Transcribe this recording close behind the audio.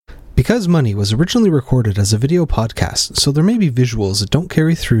Because Money was originally recorded as a video podcast, so there may be visuals that don't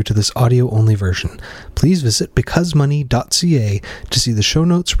carry through to this audio-only version. Please visit becausemoney.ca to see the show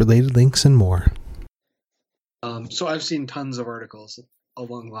notes, related links, and more. So I've seen tons of articles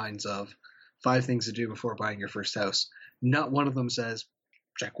along the lines of 5 things to do before buying your first house. Not one of them says,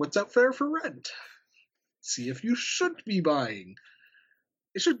 check what's out there for rent. See if you should be buying.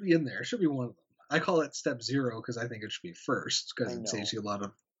 It should be in there. It should be one of them. I call it step 0 because I think it should be first because it saves you a lot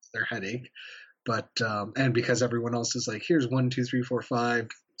of their headache. But and because everyone else is like, here's 1, 2, 3, 4, 5,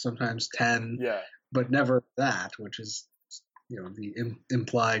 sometimes 10, but never that, which is the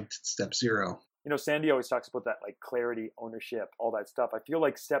implied step 0. Sandy always talks about that, like clarity, ownership, all that stuff. I feel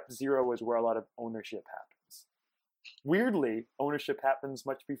like step 0 is where a lot of ownership happens. Weirdly, ownership happens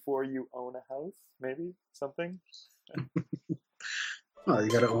much before you own a house, maybe something. Well, you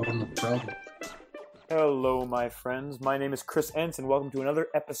got to own the problem. Hello, my friends. My name is Chris Entz, and welcome to another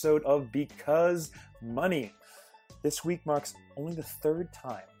episode of Because Money. This week marks only the 3rd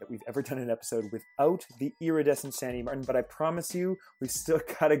time that we've ever done an episode without the iridescent Sandy Martin, but I promise you, we've still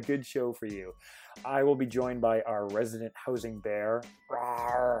got a good show for you. I will be joined by our resident housing bear,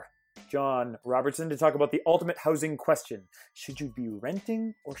 John Robertson, to talk about the ultimate housing question. Should you be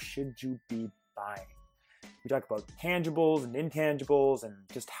renting or should you be buying? We talk about tangibles and intangibles and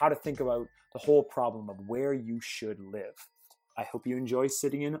just how to think about the whole problem of where you should live. I hope you enjoy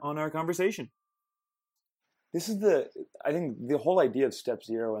sitting in on our conversation. This is I think the whole idea of step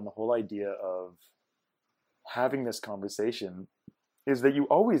 0 and the whole idea of having this conversation is that you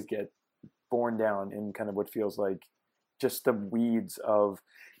always get borne down in kind of what feels like just the weeds of,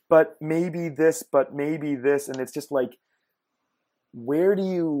 but maybe this, and it's just like, where do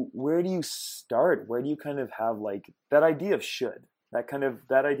you start? Where do you kind of have like that idea of should,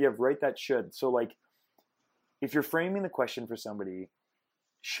 that idea of right, that should. So like, if you're framing the question for somebody,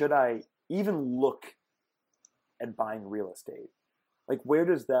 should I even look at buying real estate? Like, where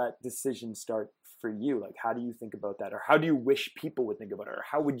does that decision start for you? Like, how do you think about that? Or how do you wish people would think about it? Or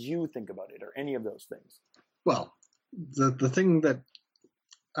how would you think about it? Or any of those things? Well, the thing that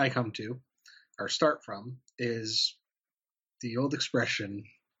I come to or start from is the old expression,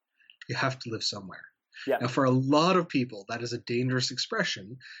 you have to live somewhere. Yeah. Now, for a lot of people, that is a dangerous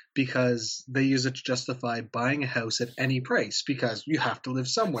expression because they use it to justify buying a house at any price because you have to live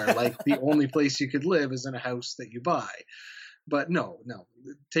somewhere. Like the only place you could live is in a house that you buy. But no,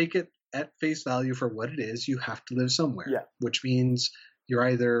 take it at face value for what it is. You have to live somewhere, which means you're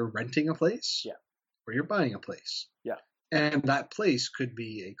either renting a place or you're buying a place. Yeah. And that place could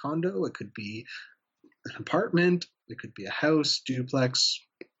be a condo. It could be an apartment. It could be a house, duplex,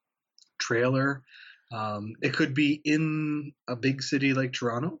 trailer. It could be in a big city like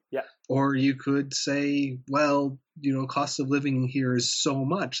Toronto. Yeah. Or you could say, well, cost of living here is so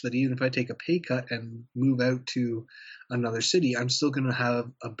much that even if I take a pay cut and move out to another city, I'm still going to have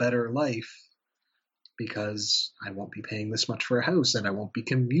a better life because I won't be paying this much for a house and I won't be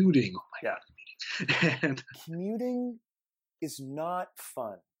commuting. Oh my God. And commuting is not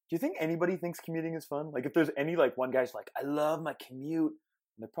fun. Do you think anybody thinks commuting is fun? Like if there's any like one guy's like, I love my commute.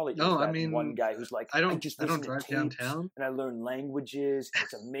 And there probably is one guy who's like, I don't drive downtown and I learn languages and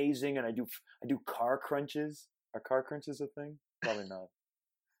it's amazing and I do car crunches. Are car crunches a thing? Probably not.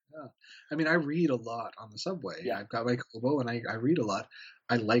 Yeah. I mean, I read a lot on the subway. Yeah. I've got my Kobo and I read a lot.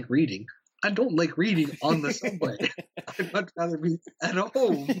 I like reading. I don't like reading on the subway. I'd much rather be at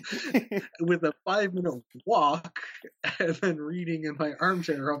home with a 5-minute walk and then reading in my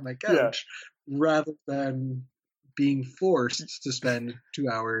armchair on my couch rather than being forced to spend 2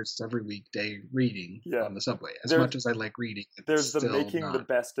 hours every weekday reading on the subway. As much as I like reading, there's the making the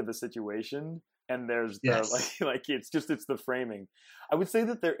best of a situation, and there's the like it's the framing. I would say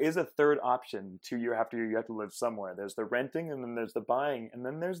that there is a third option to you have to live somewhere. There's the renting, and then there's the buying, and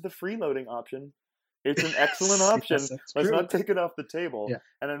then there's the freeloading option. It's an excellent option. Let's not take it off the table. Yeah.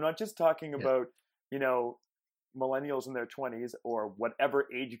 And I'm not just talking about millennials in their 20s or whatever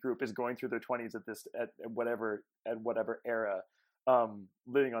age group is going through their 20s at whatever era,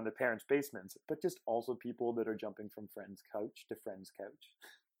 living on their parents' basements, but just also people that are jumping from friend's couch to friend's couch,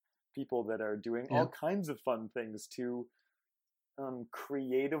 people that are doing all kinds of fun things to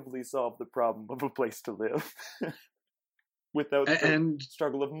creatively solve the problem of a place to live without the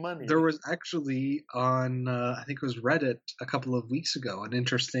struggle of money. There was actually on I think it was Reddit a couple of weeks ago an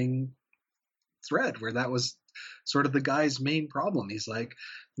interesting thread where that was sort of the guy's main problem. He's like,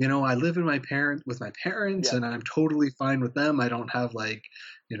 I live with my parents, and I'm totally fine with them. I don't have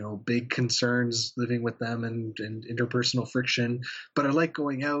big concerns living with them and interpersonal friction, but I like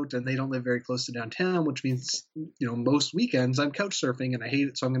going out, and they don't live very close to downtown, which means, most weekends I'm couch surfing and I hate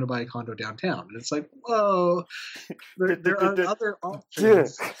it. So I'm going to buy a condo downtown. And it's like, whoa, there are other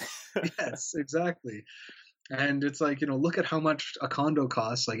options. Yes, exactly. And it's like, look at how much a condo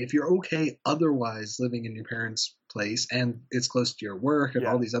costs. Like, if you're okay otherwise living in your parents' place and it's close to your work and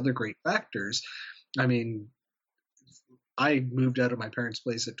all these other great factors. I mean, I moved out of my parents'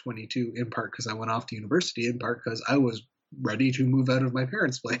 place at 22 in part because I went off to university, in part because I was ready to move out of my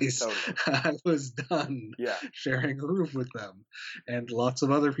parents' place. Totally. I was done sharing a roof with them. And lots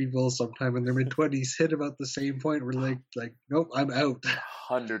of other people sometime in their mid-20s hit about the same point. We're like, nope, I'm out.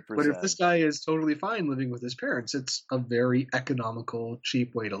 100%. But if this guy is totally fine living with his parents, it's a very economical,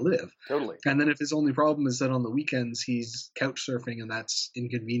 cheap way to live. Totally. And then if his only problem is that on the weekends he's couch surfing and that's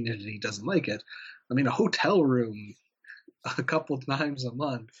inconvenient and he doesn't like it, I mean, a hotel room a couple times a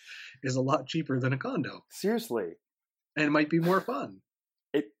month is a lot cheaper than a condo. Seriously. And it might be more fun.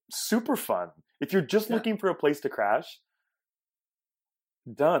 It's super fun. If you're just looking for a place to crash,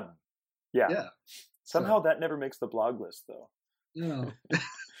 done. Yeah. Somehow that never makes the blog list, though. No.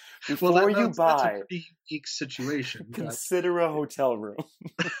 Before that's a pretty unique situation. Consider a hotel room.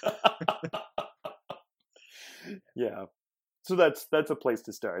 Yeah. So that's a place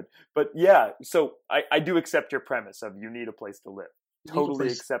to start. But yeah, so I do accept your premise of you need a place to live. Totally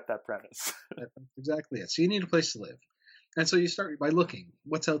accept that premise. That's exactly it. So you need a place to live. And so you start by looking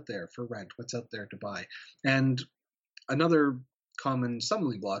what's out there for rent, what's out there to buy. And another common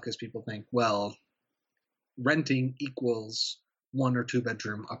stumbling block is people think, well, renting equals 1 or 2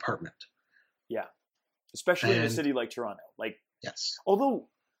 bedroom apartment. Yeah. Especially in a city like Toronto. Yes. Although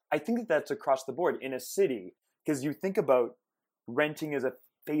I think that's across the board in a city, because you think about renting as a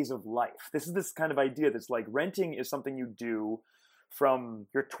phase of life. This is this kind of idea that's like renting is something you do from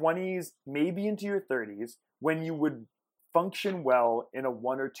your 20s, maybe into your 30s, when you would function well in a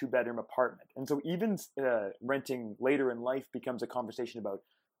 1 or 2 bedroom apartment. And so even renting later in life becomes a conversation about,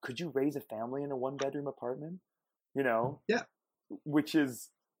 could you raise a family in a 1 bedroom apartment? Yeah. Which is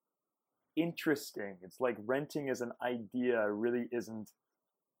interesting. It's like renting as an idea really isn't,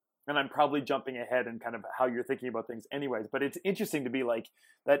 and I'm probably jumping ahead in kind of how you're thinking about things anyways, but it's interesting to be like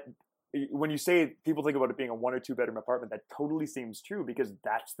that. When you say people think about it being a 1 or 2 bedroom apartment, that totally seems true because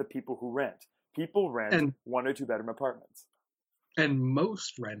that's the people who rent. People rent 1 or 2 bedroom apartments. And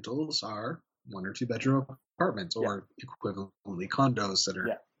most rentals are 1 or 2 bedroom apartments or equivalently condos that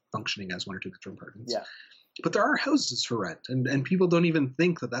are functioning as 1 or 2 bedroom apartments. Yeah. But there are houses for rent, and people don't even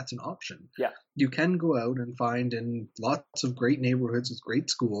think that that's an option. Yeah. You can go out and find in lots of great neighborhoods with great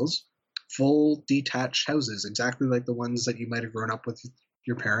schools, full detached houses, exactly like the ones that you might have grown up with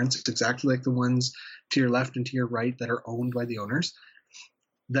your parents. It's exactly like the ones to your left and to your right that are owned by the owners,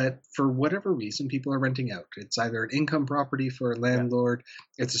 that for whatever reason people are renting out. It's either an income property for a landlord,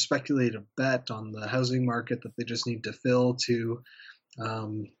 it's a speculative bet on the housing market that they just need to fill to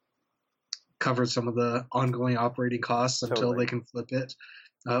cover some of the ongoing operating costs until they can flip it.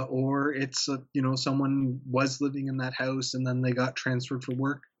 Or it's, someone was living in that house and then they got transferred for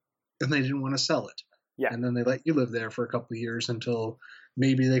work and they didn't want to sell it. Yeah. And then they let you live there for a couple of years until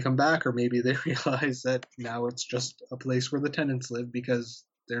maybe they come back, or maybe they realize that now it's just a place where the tenants live because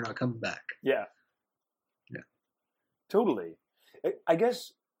they're not coming back. Yeah. Yeah. Totally. I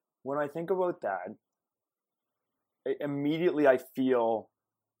guess when I think about that, immediately I feel,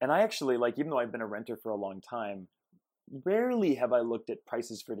 and I actually, even though I've been a renter for a long time, rarely have I looked at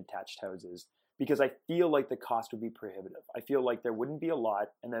prices for detached houses because I feel like the cost would be prohibitive. I feel like there wouldn't be a lot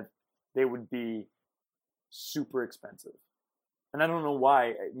and that they would be super expensive. And I don't know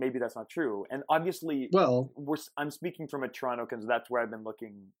why. Maybe that's not true. And obviously, I'm speaking from a Toronto because that's where I've been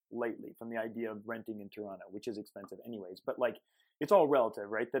looking lately, from the idea of renting in Toronto, which is expensive anyways. But it's all relative,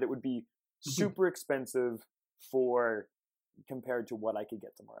 right? That it would be super expensive compared to what I could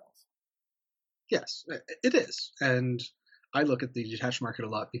get somewhere else. Yes, it is. And I look at the detached market a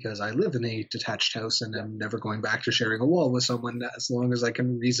lot because I live in a detached house and I'm never going back to sharing a wall with someone as long as I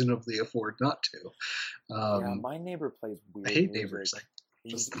can reasonably afford not to. My neighbor plays weird I hate music. neighbors.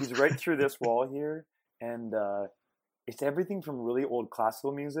 He's right through this wall here, and it's everything from really old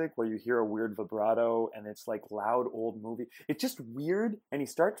classical music where you hear a weird vibrato and it's like loud old movie. It's just weird, and he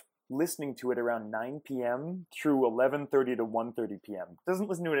starts listening to it around 9 p.m. through 11:30 to 1:30 p.m. Doesn't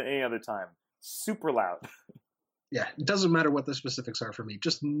listen to it at any other time. Super loud. Yeah, it doesn't matter what the specifics are for me.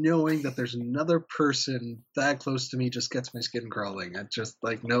 Just knowing that there's another person that close to me just gets my skin crawling. I just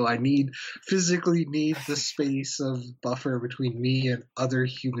like, no, I physically need the space of buffer between me and other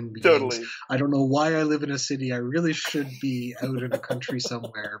human beings. Totally. I don't know why I live in a city. I really should be out in a country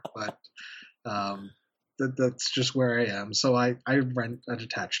somewhere, but that's just where I am. So I rent a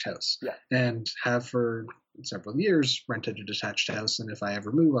detached house, and have for several years rented a detached house. And if I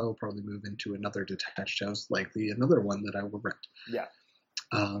ever move, I will probably move into another detached house, likely another one that I will rent. Yeah.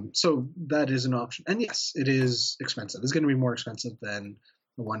 So that is an option. And yes, it is expensive. It's going to be more expensive than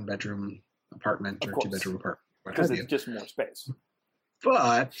a 1-bedroom apartment or 2-bedroom apartment. Because it's just more space.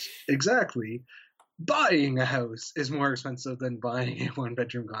 But exactly. Buying a house is more expensive than buying a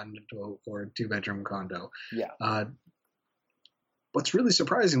 1-bedroom condo or a 2-bedroom condo. Yeah. What's really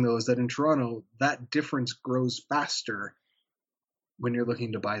surprising, though, is that in Toronto, that difference grows faster when you're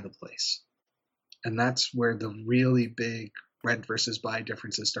looking to buy the place. And that's where the really big rent versus buy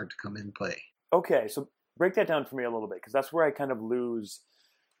differences start to come in play. Okay, so break that down for me a little bit, because that's where I kind of lose,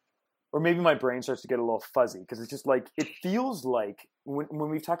 or maybe my brain starts to get a little fuzzy, because it's just like, it feels like, when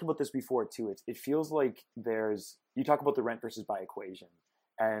we've talked about this before too, it feels like you talk about the rent versus buy equation,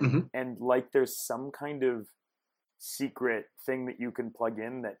 and and like there's some kind of secret thing that you can plug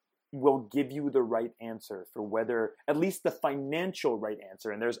in that will give you the right answer for whether, at least the financial right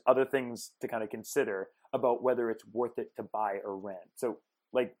answer, and there's other things to kind of consider about whether it's worth it to buy or rent. So,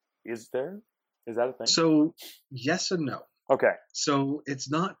 like, is that a thing? So, yes and no. Okay. So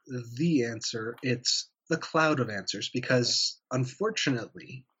it's not the answer, it's the cloud of answers, because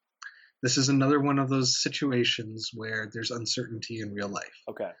unfortunately, this is another one of those situations where there's uncertainty in real life.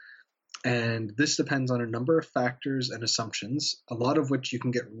 Okay. And this depends on a number of factors and assumptions, a lot of which you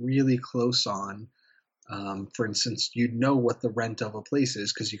can get really close on. For instance, you know what the rent of a place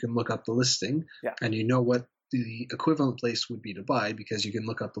is because you can look up the listing, and you know what the equivalent place would be to buy because you can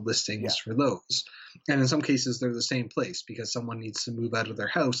look up the listings for those. And in some cases, they're the same place because someone needs to move out of their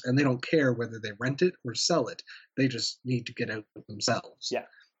house and they don't care whether they rent it or sell it. They just need to get out themselves. Yeah.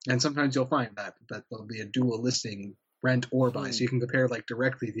 And sometimes you'll find that there'll be a dual listing, rent or buy. So you can compare like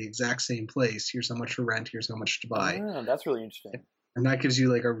directly the exact same place. Here's how much for rent. Here's how much to buy. Oh, that's really interesting. And that gives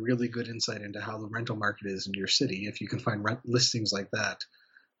you like a really good insight into how the rental market is in your city if you can find rent listings like that.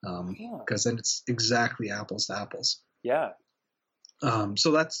 Because then it's exactly apples to apples. Yeah.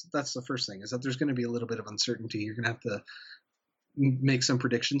 So that's the first thing, is that there's going to be a little bit of uncertainty. You're going to have to make some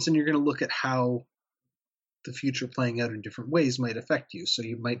predictions, and you're going to look at how the future playing out in different ways might affect you. So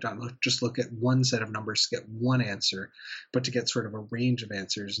you might not just look at one set of numbers to get one answer, but to get sort of a range of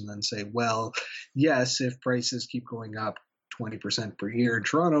answers and then say, well, yes, if prices keep going up 20% per year in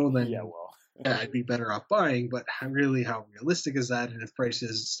Toronto, then I'd be better off buying. But how realistic is that? And if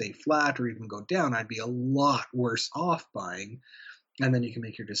prices stay flat or even go down, I'd be a lot worse off buying. And then you can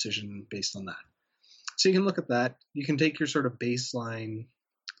make your decision based on that. So you can look at that. You can take your sort of baseline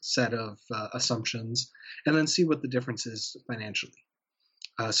set of assumptions and then see what the difference is financially.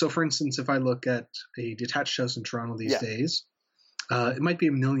 So for instance, if I look at a detached house in Toronto these days, it might be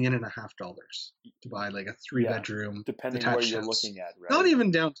 $1.5 million to buy like a 3-bedroom depending where you're looking at, right? Not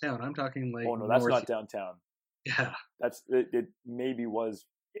even downtown. I'm talking like that's not downtown. Yeah. It maybe was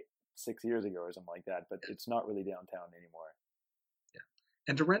 6 years ago or something like that, but it's not really downtown anymore. Yeah.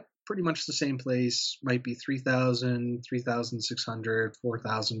 And to rent pretty much the same place might be $3,000, $3,600,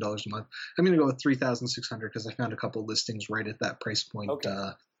 $4,000 a month. I'm going to go with $3,600 because I found a couple listings right at that price point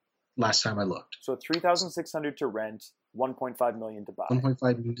last time I looked. So $3,600 to rent, $1.5 million to buy.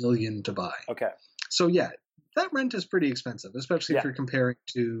 $1.5 million to buy. Okay. So yeah, that rent is pretty expensive, especially if you're comparing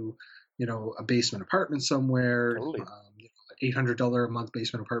to, a basement apartment somewhere. Totally. $800 a month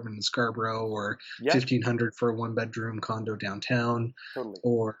basement apartment in Scarborough, or $1,500 for a 1-bedroom condo downtown,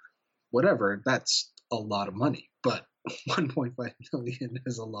 or whatever. That's a lot of money, but $1.5 million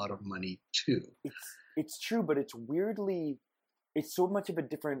is a lot of money too. It's true, but it's so much of a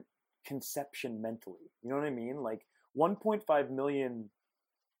different conception mentally. You know what I mean? Like 1.5 million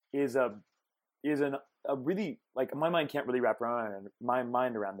is a really, like, my mind can't really wrap around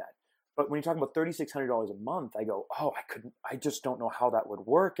that. But when you talk about $3,600 a month, I go, I just don't know how that would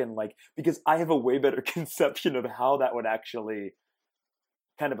work. And like, because I have a way better conception of how that would actually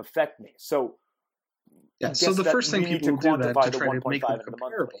kind of affect me. So so the first thing people do that to try to make them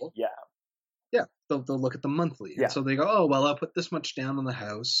comparable. They'll look at the monthly. And so they go, oh, well, I'll put this much down on the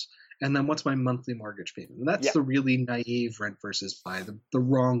house, and then what's my monthly mortgage payment? And that's the really naive rent versus buy, the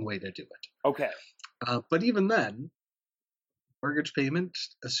wrong way to do it. Okay. But even then, mortgage payment,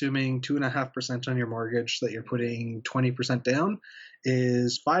 assuming 2.5% on your mortgage that you're putting 20% down,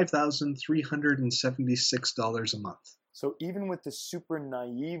 is $5,376 a month. So even with the super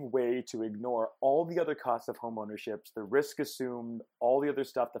naive way to ignore all the other costs of homeownership, the risk assumed, all the other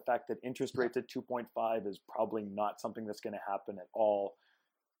stuff, the fact that interest rates at 2.5 is probably not something that's going to happen at all,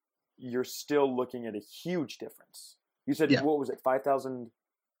 you're still looking at a huge difference. You said, what was it, 5,000?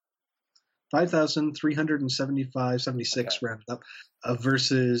 5,375, 76 rounded up,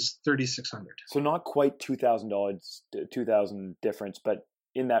 versus 3,600. So not quite $2,000 difference, but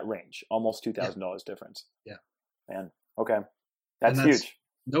in that range, almost $2,000 difference. Yeah. Man, okay, that's huge.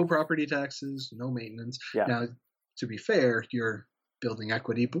 No property taxes, no maintenance. Yeah. Now, to be fair, you're building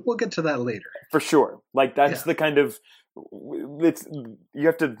equity, but we'll get to that later. For sure. Like that's the kind of you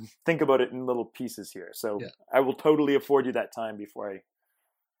have to think about it in little pieces here. So I will totally afford you that time before I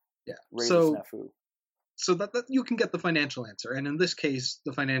raise a snafu. So that you can get the financial answer. And in this case,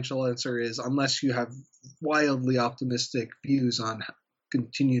 the financial answer is, unless you have wildly optimistic views on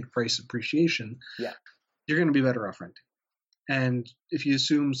continued price appreciation, you're going to be better off renting. And if you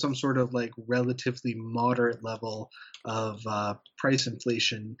assume some sort of like relatively moderate level of price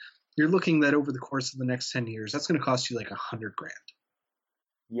inflation, you're looking that over the course of the next 10 years, that's going to cost you like $100,000.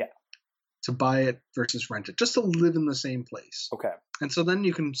 Yeah. To buy it versus rent it, just to live in the same place. Okay. And so then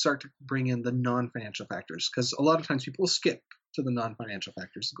you can start to bring in the non-financial factors, because a lot of times people skip to the non-financial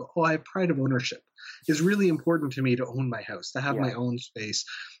factors and go, I have pride of ownership. It's really important to me to own my house, to have my own space.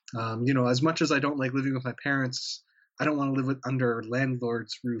 As much as I don't like living with my parents, I don't want to live under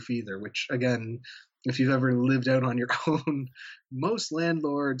landlord's roof either, which, again, if you've ever lived out on your own, most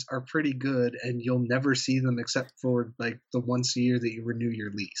landlords are pretty good, and you'll never see them except for like the once a year that you renew your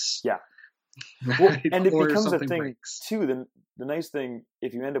lease. Yeah. Right? Well, and it becomes a thing breaks. too. The nice thing,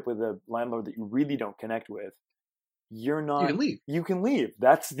 if you end up with a landlord that you really don't connect with, you can leave.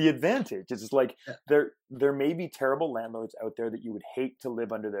 That's the advantage. It's like there may be terrible landlords out there that you would hate to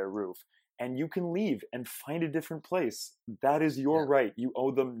live under their roof, and you can leave and find a different place. That is your right. You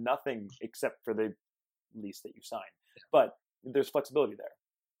owe them nothing except for the lease that you sign. But there's flexibility there.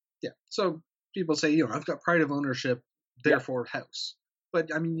 Yeah. So people say, I've got pride of ownership, therefore house.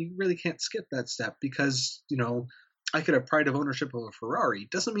 But I mean, you really can't skip that step, because, I could have pride of ownership of a Ferrari.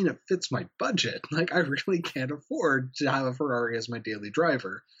 Doesn't mean it fits my budget. Like, I really can't afford to have a Ferrari as my daily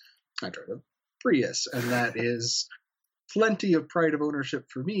driver. I drive a Prius, and that is plenty of pride of ownership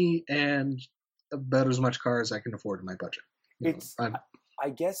for me, and about as much car as I can afford in my budget. I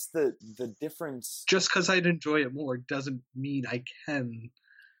guess the difference... Just because I'd enjoy it more doesn't mean I can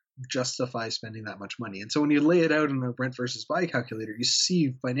justify spending that much money. And so when you lay it out in a rent versus buy calculator, you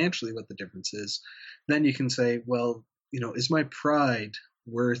see financially what the difference is. Then you can say, well, is my pride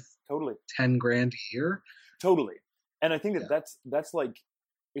worth totally $10,000 a year? Totally. And I think that's like,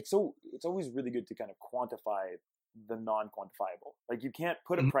 it's always really good to kind of quantify the non-quantifiable. Like, you can't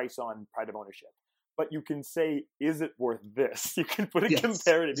put a price on pride of ownership, but you can say, is it worth this? You can put a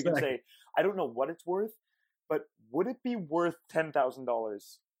comparative. You can say, I don't know what it's worth, but would it be worth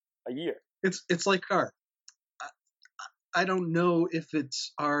 $10,000 a year? It's like art. I don't know if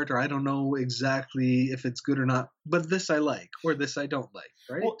it's art, or I don't know exactly if it's good or not, but this I like, or this I don't like,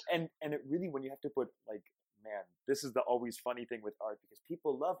 right? Well, and it really, when you have to put, like, man, this is the always funny thing with art, because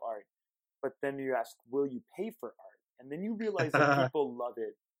people love art, but then you ask, will you pay for art? And then you realize that people love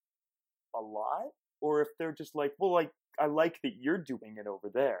it a lot, or if they're just like, well, like, I like that you're doing it over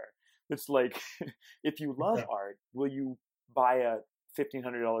there. It's like, if you love art, will you buy a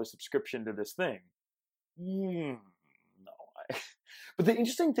 $1,500 subscription to this thing? No. But the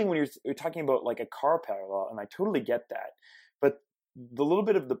interesting thing when you're talking about like a car parallel, and I totally get that, but the little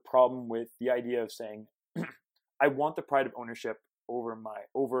bit of the problem with the idea of saying, I want the pride of ownership over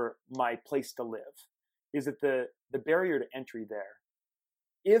my place to live, is that the barrier to entry there,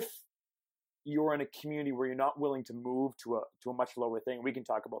 if you're in a community where you're not willing to move to a much lower thing, we can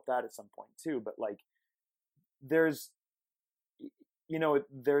talk about that at some point too, but like there's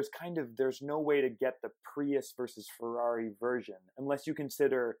no way to get the Prius versus Ferrari version unless you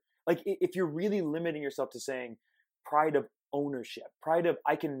consider, like, if you're really limiting yourself to saying pride of ownership, pride of,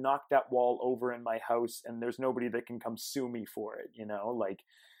 I can knock that wall over in my house and there's nobody that can come sue me for it, like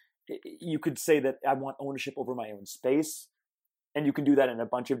you could say that I want ownership over my own space, and you can do that in a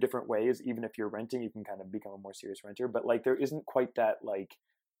bunch of different ways. Even if you're renting, you can kind of become a more serious renter, but like there isn't quite that like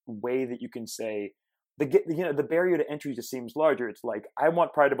way that you can say, the barrier to entry just seems larger. It's like, I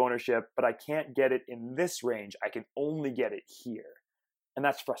want pride of ownership, but I can't get it in this range. I can only get it here. And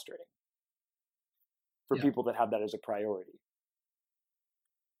that's frustrating for people that have that as a priority.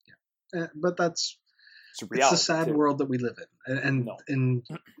 Yeah. But that's It's a reality. It's a sad too. world that we live in, and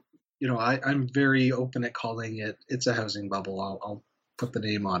you know, I'm very open at calling it. It's a housing bubble. I'll put the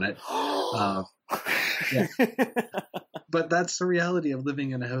name on it. Yeah. But that's the reality of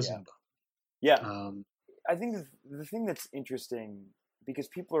living in a housing bubble. Yeah. I think the thing that's interesting, because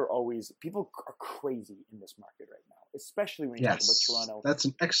people are crazy in this market right now, especially when you talk about Toronto. That's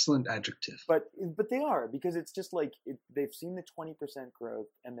an excellent adjective. But they are, because it's just like they've seen the 20% growth,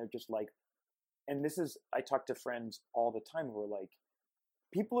 and they're just like, and this is, I talk to friends all the time who are like,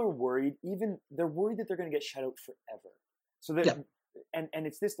 people are worried, they're worried that they're going to get shut out forever. So that, and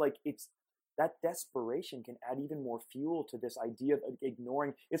it's this, like, it's that desperation can add even more fuel to this idea of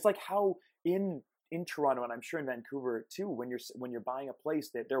ignoring. It's like how in Toronto, and I'm sure in Vancouver too, when you're buying a place,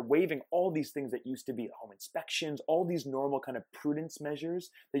 that they're waiving all these things that used to be home inspections, all these normal kind of prudence measures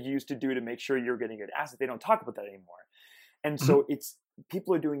that you used to do to make sure you're getting an asset. They don't talk about that anymore. And so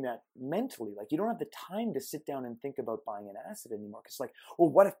people are doing that mentally. Like, you don't have the time to sit down and think about buying an asset anymore. Because like, well,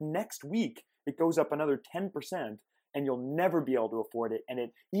 what if next week it goes up another 10% and you'll never be able to afford it? And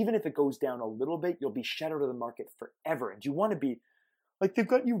even if it goes down a little bit, you'll be shut out of the market forever. And you want to be like, they've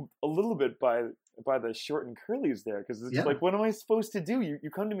got you a little bit by the short and curlies there. Because it's like, what am I supposed to do? You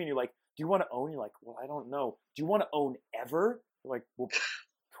come to me and you're like, do you want to own? You're like, well, I don't know. Do you want to own ever? You're like, well,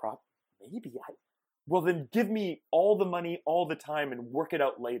 maybe. Well, then give me all the money all the time and work it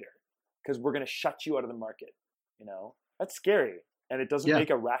out later, because we're going to shut you out of the market. You know, that's scary. And it doesn't make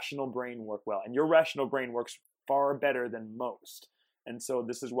a rational brain work well. And your rational brain works far better than most. And so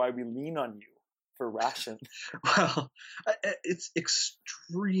this is why we lean on you for ration. Well, it's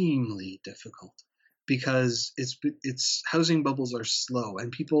extremely difficult, because it's housing bubbles are slow,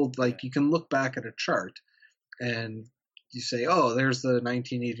 and people, like, you can look back at a chart and you say, oh, there's the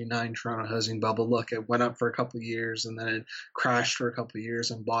 1989 Toronto housing bubble. Look, it went up for a couple of years, and then it crashed for a couple of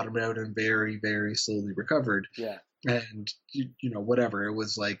years and bottomed out and very, very slowly recovered. Yeah. And, you know, whatever, it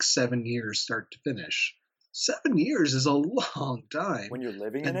was like 7 years start to finish. 7 years is a long time. When you're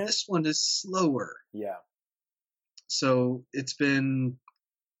living in it? And this one is slower. Yeah. So it's been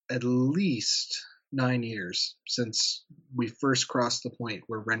at least 9 years since we first crossed the point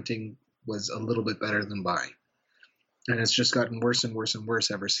where renting was a little bit better than buying. And it's just gotten worse and worse and worse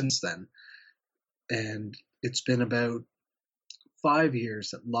ever since then. And it's been about 5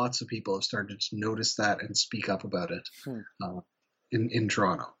 years that lots of people have started to notice that and speak up about it in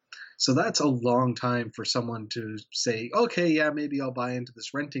Toronto. So that's a long time for someone to say, okay, yeah, maybe I'll buy into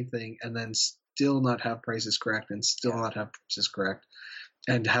this renting thing, and then still not have prices correct and still not have prices correct,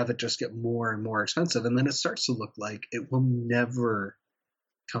 and have it just get more and more expensive. And then it starts to look like it will never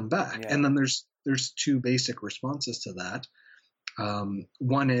come back. And then there's two basic responses to that.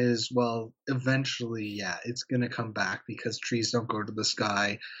 One is, well, eventually, it's going to come back because trees don't go to the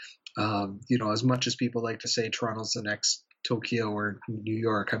sky. You know, as much as people like to say Toronto's the next Tokyo or New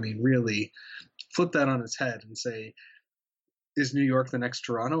York, I mean, really flip that on its head and say, is New York the next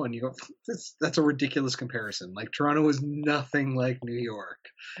Toronto? And you go, that's a ridiculous comparison. Like, Toronto is nothing like New York.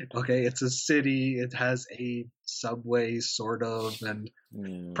 Okay, it's a city. It has a subway, sort of, and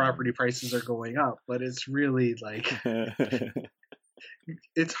property prices are going up. But it's really like,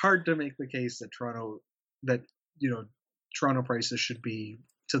 it's hard to make the case that Toronto prices should be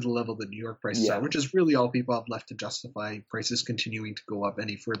to the level that New York prices are, which is really all people have left to justify prices continuing to go up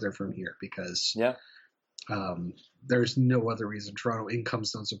any further from here, because there's no other reason. Toronto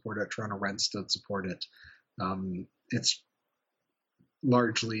incomes don't support it. Toronto rents don't support it. It's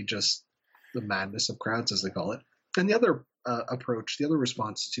largely just the madness of crowds, as they call it. And the other approach, the other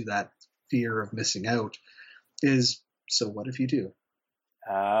response to that fear of missing out is, so what if you do?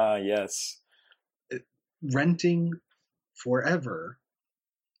 Yes. Renting forever,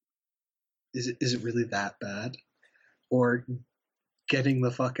 is it really that bad? Or getting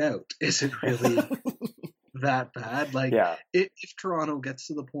the fuck out, is it really that bad? Like, if Toronto gets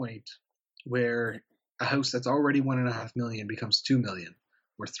to the point where a house that's already $1.5 million becomes $2 million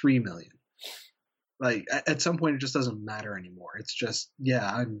or $3 million, like, at some point it just doesn't matter anymore. It's just,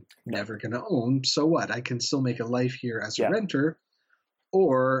 I'm never going to own. So what? I can still make a life here as a renter,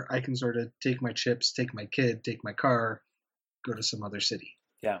 or I can sort of take my chips, take my kid, take my car, go to some other city.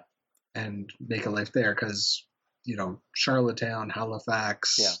 Yeah. And make a life there, because, you know, Charlottetown,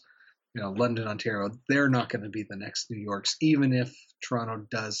 Halifax, you know, London, Ontario, they're not going to be the next New Yorks, even if Toronto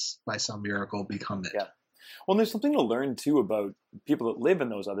does, by some miracle, become it. Yeah. Well, and there's something to learn, too, about people that live in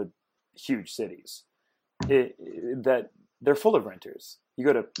those other huge cities, that they're full of renters. You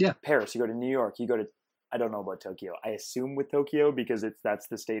go to Paris, you go to New York, you go to, I don't know about Tokyo. I assume with Tokyo, because that's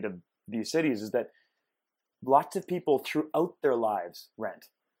the state of these cities, is that lots of people throughout their lives rent.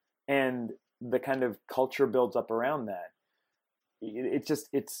 And the kind of culture builds up around that,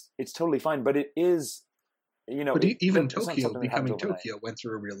 it's totally fine. But it is, But even it's not Tokyo something that happens becoming overnight. Tokyo went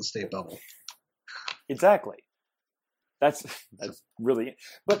through a real estate bubble. Exactly. That's really.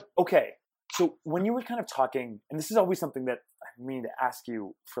 But okay, so when you were kind of talking, and this is always something that I mean to ask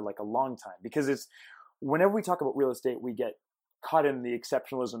you for like a long time, because it's whenever we talk about real estate, we get caught in the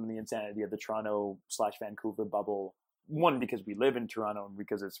exceptionalism and the insanity of the Toronto/Vancouver bubble. One, because we live in Toronto and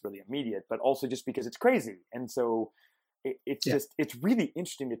because it's really immediate, but also just because it's crazy. And so it's really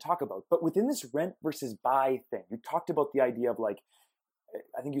interesting to talk about. But within this rent versus buy thing, you talked about the idea of like,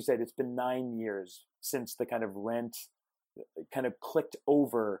 I think you said it's been 9 years since the kind of rent kind of clicked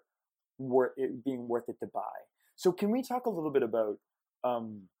over it being worth it to buy. So can we talk a little bit about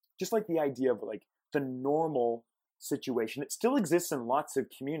just like the idea of like the normal situation? It still exists in lots of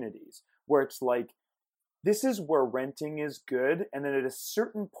communities where it's like, this is where renting is good, and then at a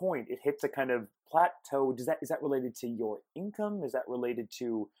certain point it hits a kind of plateau. Is that related to your income? Is that related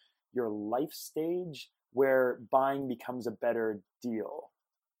to your life stage where buying becomes a better deal?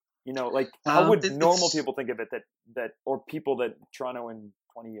 Like how would normal people think of it that or people that Toronto in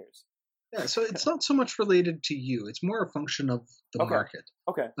 20 years? Yeah, so it's not so much related to you. It's more a function of the market.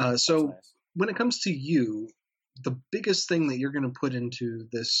 Okay. So nice. When it comes to you, the biggest thing that you're going to put into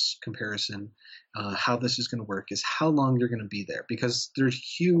this comparison, how this is going to work, is how long you're going to be there, because there's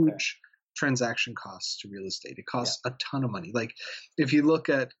huge transaction costs to real estate. It costs a ton of money. Like if you look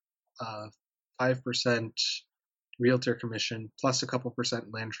at 5% realtor commission plus a couple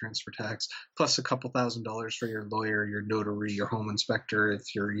 % land transfer tax plus a couple $1,000s for your lawyer, your notary, your home inspector,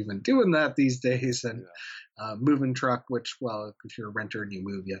 if you're even doing that these days, and moving truck, which, well, if you're a renter and you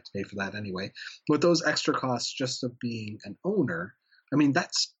move, you have to pay for that anyway. With those extra costs just of being an owner, I mean,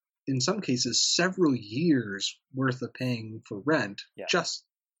 that's in some cases several years worth of paying for rent just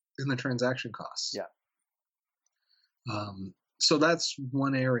in the transaction costs. So that's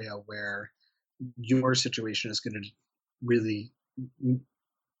one area where your situation is going to really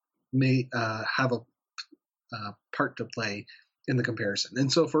may have a part to play in the comparison.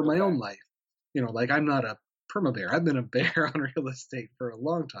 And so for my own life, like I'm not a perma bear. I've been a bear on real estate for a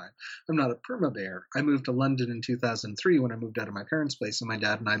long time. I'm not a perma bear. I moved to London in 2003 when I moved out of my parents' place, and my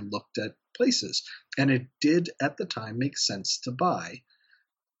dad and I looked at places, and it did at the time make sense to buy.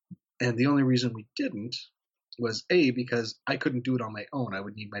 And the only reason we didn't was because I couldn't do it on my own. I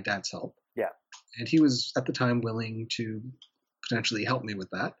would need my dad's help. Yeah. And he was at the time willing to potentially help me with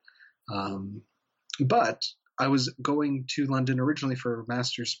that. But I was going to London originally for a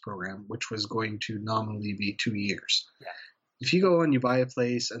master's program, which was going to nominally be 2 years. Yeah. If you go and you buy a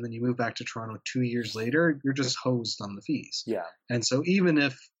place and then you move back to Toronto 2 years later, you're just hosed on the fees. Yeah. And so even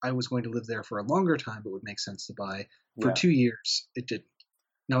if I was going to live there for a longer time, it would make sense to buy. For 2 years, it didn't.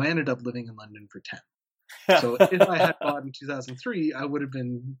 Now I ended up living in London for 10. So if I had bought in 2003, I would have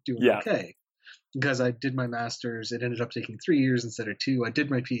been doing okay. Because I did my master's. It ended up taking 3 years instead of 2. I did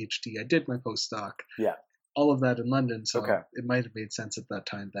my PhD. I did my postdoc. Yeah. All of that in London. So it might have made sense at that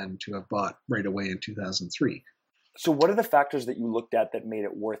time then to have bought right away in 2003. So what are the factors that you looked at that made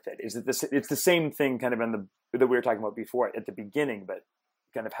it worth it? Is it it's the same thing kind of that we were talking about before at the beginning, but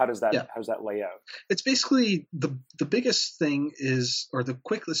kind of how does that lay out? It's basically the biggest thing is, or the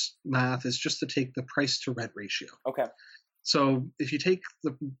quickest math is just to take the price to rent ratio. Okay. So if you take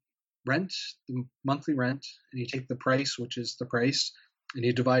the rent, the monthly rent, and you take the price, which is the price, and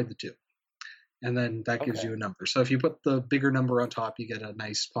you divide the two. And then that gives you a number. So if you put the bigger number on top, you get a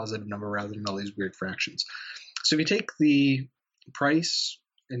nice positive number rather than all these weird fractions. So if you take the price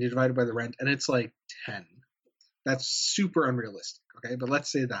and you divide it by the rent, and it's like 10, that's super unrealistic, okay? But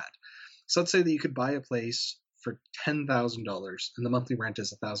let's say that. So let's say that you could buy a place for $10,000 and the monthly rent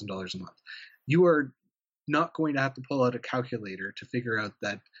is $1,000 a month. You are not going to have to pull out a calculator to figure out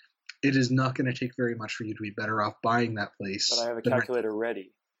that it is not going to take very much for you to be better off buying that place. But I have a calculator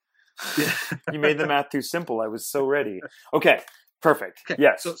ready. You made the math too simple. I was so ready. Okay, perfect. Okay.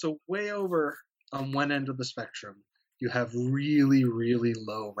 Yes. So way over on one end of the spectrum, you have really, really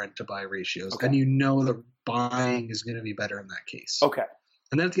low rent to buy ratios. And you know that buying is going to be better in that case. Okay.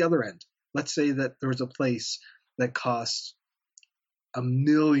 And then at the other end, let's say that there was a place that cost $1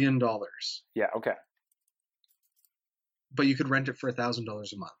 million. Yeah, okay. But you could rent it for $1,000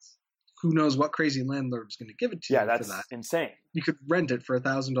 a month. Who knows what crazy landlord's going to give it to you for that? Yeah, that's insane. You could rent it for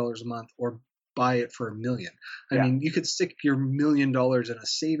 $1,000 a month or buy it for $1 million. I mean, you could stick your $1 million in a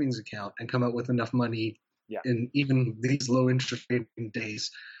savings account and come out with enough money in even these low interest rate days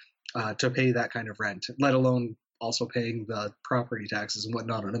to pay that kind of rent, let alone also paying the property taxes and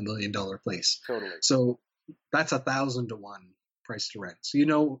whatnot on $1 million place. Totally. So that's 1,000 to 1 price to rent.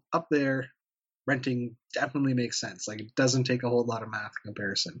 So, up there renting definitely makes sense. Like, it doesn't take a whole lot of math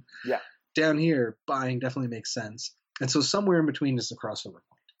comparison. Yeah. Down here, buying definitely makes sense. And so somewhere in between is the crossover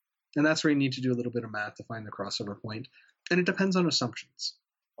point. And that's where you need to do a little bit of math to find the crossover point. And it depends on assumptions.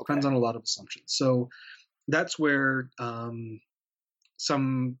 Okay. Depends on a lot of assumptions. So that's where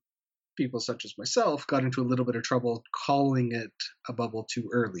some people such as myself got into a little bit of trouble calling it a bubble too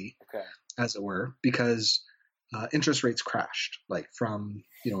early, Okay. as it were, because interest rates crashed. Like from,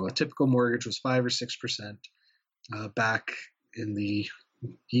 a typical mortgage was 5 or 6% back in the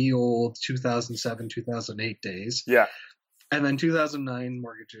ye old 2007, 2008 days. Yeah. And then 2009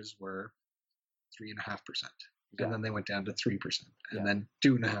 mortgages were 3.5%. Yeah. And then they went down to 3%, and Yeah. then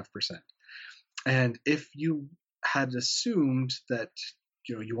 2.5%. And if you had assumed that,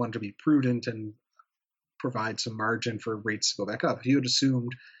 you wanted to be prudent and provide some margin for rates to go back up, if you had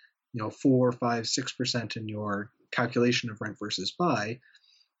assumed, 4, 5, 6% in your calculation of rent versus buy,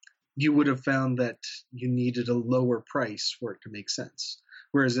 you would have found that you needed a lower price for it to make sense.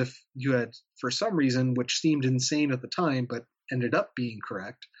 Whereas if you had, for some reason, which seemed insane at the time, but ended up being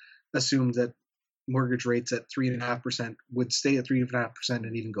correct, assumed that mortgage rates at 3.5% would stay at 3.5%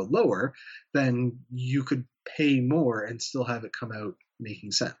 and even go lower, then you could pay more and still have it come out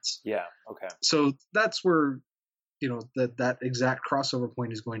making sense. Yeah. Okay. So that's where, that exact crossover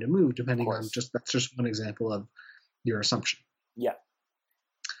point is going to move, depending on that's just one example of your assumption. Yeah.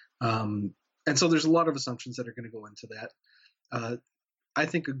 And so there's a lot of assumptions that are going to go into that. I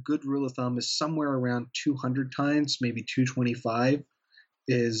think a good rule of thumb is somewhere around 200 times, maybe 225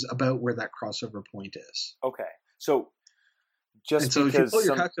 is about where that crossover point is. Okay. So if you pull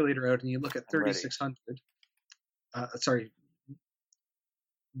your calculator out and you look at 3,600,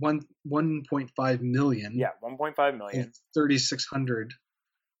 1.5 million. Yeah, 1.5 million. 3,600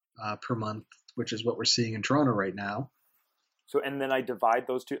 per month, which is what we're seeing in Toronto right now. So, and then I divide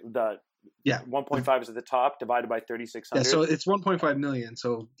those two. 1.5 is at the top, divided by 3,600. Yeah, so it's 1.5 million.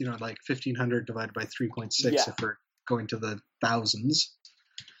 So, like 1,500 divided by 3.6 if we're going to the thousands.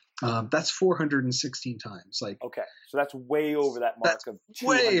 That's 416 times. Okay, so that's way over that mark of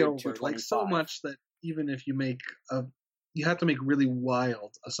 200, way over, 225. so much that even if you make you have to make really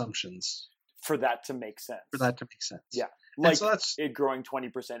wild assumptions for that to make sense. Yeah, so that's it growing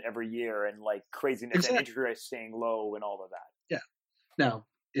 20% every year and craziness and interest rates staying low and all of that. Yeah. Now,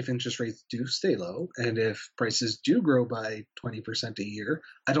 if interest rates do stay low and if prices do grow by 20% a year,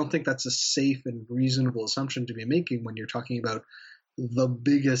 I don't think that's a safe and reasonable assumption to be making when you're talking about the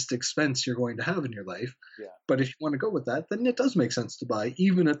biggest expense you're going to have in your life. Yeah. But if you want to go with that, then it does make sense to buy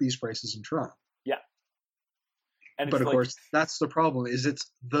even at these prices in Toronto. Yeah. But of course, that's the problem, is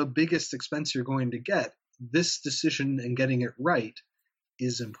it's the biggest expense you're going to get. This decision and getting it right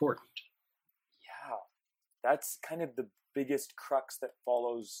is important. Yeah. That's kind of the biggest crux that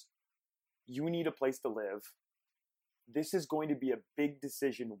follows. You need a place to live. This is going to be a big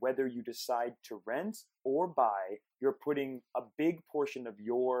decision whether you decide to rent or buy. You're putting a big portion of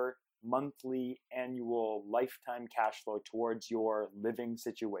your monthly, annual, lifetime cash flow towards your living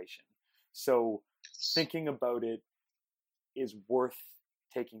situation. So thinking about it is worth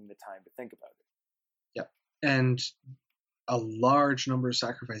taking the time to think about it. Yeah. And a large number of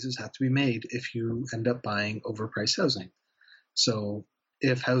sacrifices have to be made if you end up buying overpriced housing. So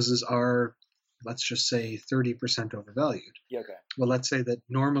if houses are, let's just say, 30% overvalued. Yeah, okay. Well, let's say that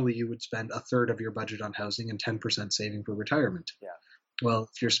normally you would spend a third of your budget on housing and 10% saving for retirement. Yeah. Well,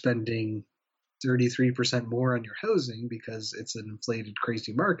 if you're spending 33% more on your housing because it's an inflated,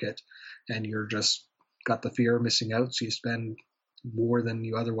 crazy market, and you're just got the fear of missing out, so you spend more than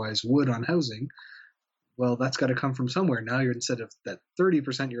you otherwise would on housing, well, that's got to come from somewhere. Now you're, instead of that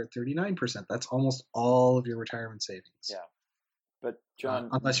 30%, you're at 39%. That's almost all of your retirement savings. Yeah. But John,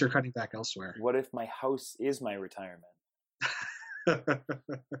 unless you're cutting back elsewhere. What if my house is my retirement?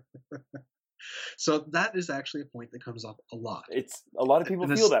 So that is actually a point that comes up a lot. It's a lot of people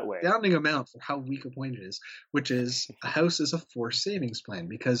feel that way. Astounding amount for how weak a point it is, which is a house is a forced savings plan,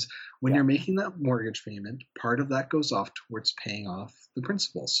 because when you're making that mortgage payment, part of that goes off towards paying off the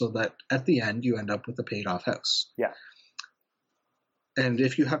principal, so that at the end you end up with a paid off house. Yeah. And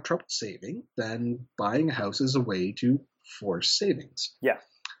if you have trouble saving, then buying a house is a way to force savings. Yeah.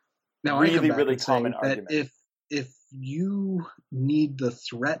 Now, really common argument. That if you need the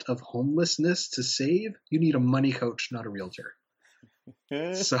threat of homelessness to save, you need a money coach, not a realtor.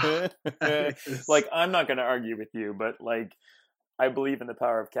 So, I'm not going to argue with you, but I believe in the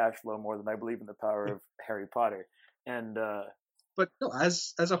power of cash flow more than I believe in the power of Harry Potter. And but no,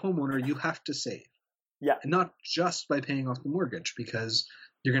 as a homeowner, you have to save. Yeah. And not just by paying off the mortgage, because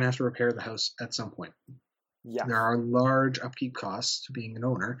you're going to have to repair the house at some point. Yeah. There are large upkeep costs to being an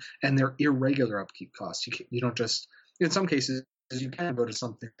owner, and they're irregular upkeep costs. You don't just, in some cases, you can go to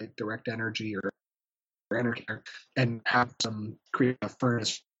something like Direct Energy or Enercare and have some create a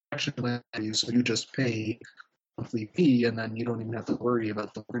furnace value, so you just pay monthly fee, and then you don't even have to worry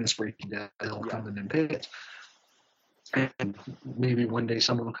about the furnace breaking down. They'll come in and pay it. And maybe one day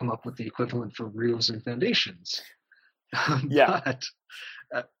someone will come up with the equivalent for roofs and foundations. But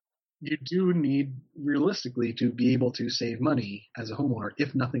you do need, realistically, to be able to save money as a homeowner,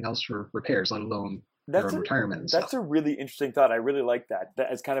 if nothing else, for repairs, let alone your own retirement. That's a really interesting thought. I really like that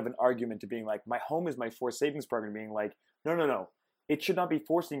as kind of an argument to being like, my home is my forced savings program, being like, no. It should not be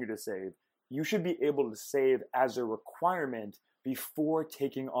forcing you to save. You should be able to save as a requirement before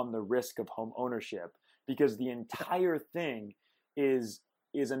taking on the risk of home ownership, because the entire thing is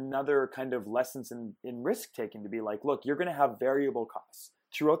another kind of lessons in risk taking, to be like, look, you're going to have variable costs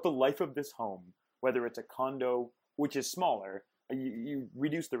throughout the life of this home, whether it's a condo, which is smaller, you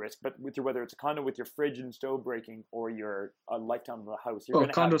reduce the risk, but whether it's a condo with your fridge and stove breaking, or a lifetime of a house,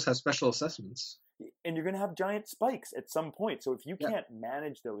 condos have special assessments, and you're going to have giant spikes at some point. So if you can't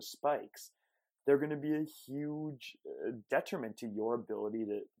manage those spikes, they're going to be a huge detriment to your ability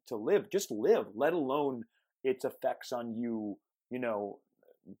to live, just live, let alone its effects on you,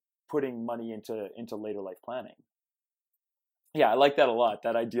 putting money into later life planning. Yeah, I like that a lot.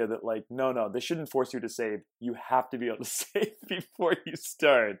 That idea that like, no, this shouldn't force you to save. You have to be able to save before you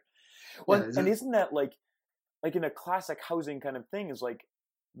start. Well, and isn't that like in a classic housing kind of thing, is like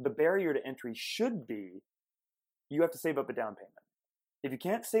the barrier to entry should be you have to save up a down payment. If you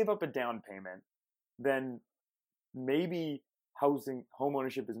can't save up a down payment, then maybe home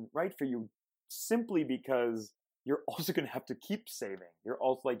ownership isn't right for you, simply because you're also going to have to keep saving. You're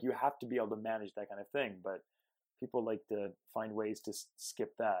also like, you have to be able to manage that kind of thing. But people like to find ways to skip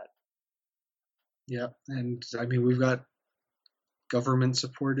that. Yeah, and I mean, we've got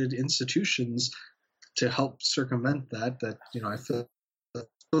government-supported institutions to help circumvent that. I feel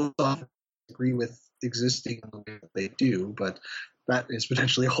I agree with existing the way that they do, but that is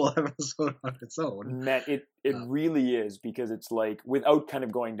potentially a whole episode on its own. Matt, it really is, because it's like, without kind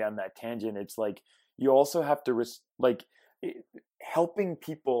of going down that tangent, it's like you also have to helping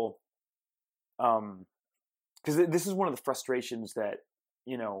people. Because this is one of the frustrations that,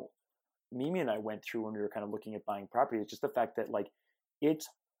 Mimi and I went through when we were kind of looking at buying property. It's just the fact that, like, it's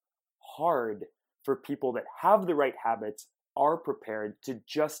hard for people that have the right habits, are prepared to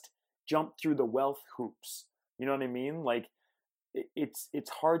just jump through the wealth hoops. You know what I mean? Like, it's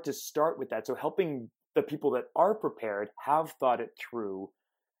hard to start with that. So helping the people that are prepared, have thought it through,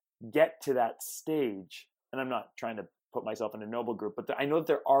 get to that stage. And I'm not trying to put myself in a noble group, but I know that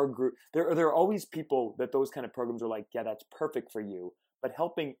there are there are always people that those kind of programs are like, yeah, that's perfect for you. But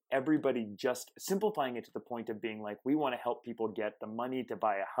helping everybody, just simplifying it to the point of being like, we want to help people get the money to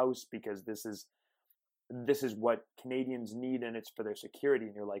buy a house because this is what Canadians need, and it's for their security.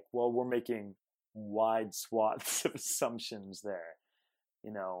 And you're like, well, we're making wide swaths of assumptions there,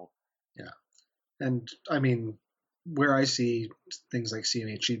 Yeah. And I mean, where I see things like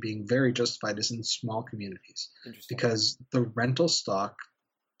CMHC being very justified is in small communities, because the rental stock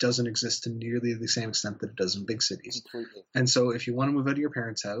doesn't exist to nearly the same extent that it does in big cities. Completely. And so if you want to move out of your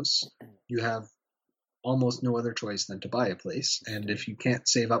parents' house, you have almost no other choice than to buy a place. And if you can't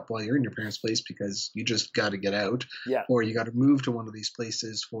save up while you're in your parents' place because you just got to get out, or you got to move to one of these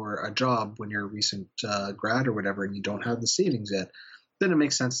places for a job when you're a recent grad or whatever, and you don't have the savings yet, then it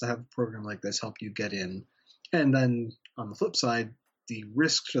makes sense to have a program like this help you get in. And then on the flip side, the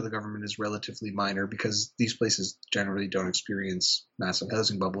risk to the government is relatively minor, because these places generally don't experience massive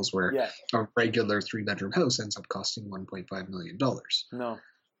housing bubbles where a regular 3-bedroom house ends up costing $1.5 million. No,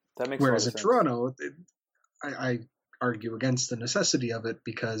 that makes Whereas a lot in of sense. Toronto, I argue against the necessity of it,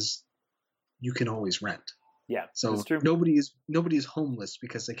 because you can always rent. Yeah, so that's true. Nobody is homeless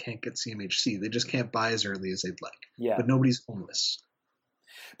because they can't get CMHC. They just can't buy as early as they'd like. Yeah, but nobody's homeless.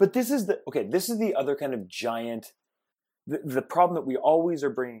 But this is the other kind of giant, the problem that we always are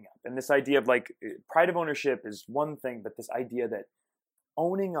bringing up. And this idea of like pride of ownership is one thing, but this idea that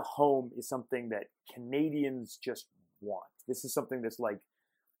owning a home is something that Canadians just want. This is something that's like,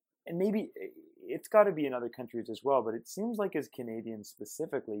 and maybe it's got to be in other countries as well, but it seems like as Canadians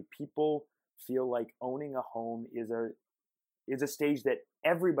specifically, people feel like owning a home is a stage that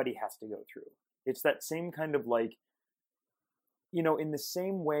everybody has to go through. It's that same kind of like, in the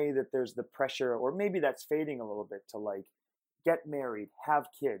same way that there's the pressure, or maybe that's fading a little bit, to like get married, have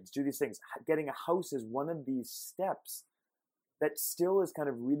kids, do these things. Getting a house is one of these steps that still is kind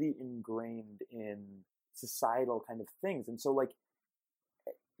of really ingrained in societal kind of things. And so like,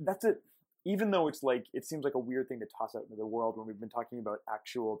 even though it's like, it seems like a weird thing to toss out into the world when we've been talking about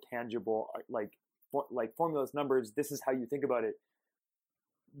actual tangible, like formulas, numbers, this is how you think about it.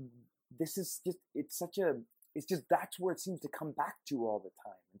 This is just, it's just, that's where it seems to come back to all the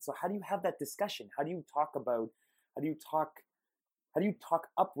time. And so how do you have that discussion? How do you talk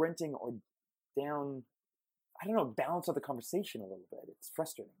up renting or down, I don't know, balance of the conversation a little bit? It's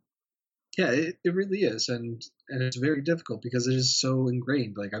frustrating. Yeah, it really is, and it's very difficult because it is so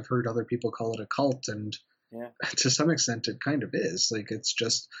ingrained. Like, I've heard other people call it a cult, and to some extent it kind of is. Like, it's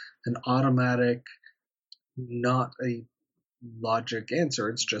just an automatic, not a logic answer.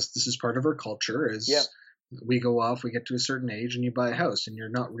 It's just, this is part of our culture. We go off, we get to a certain age, and you buy a house, and you're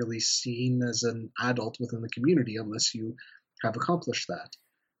not really seen as an adult within the community unless you have accomplished that.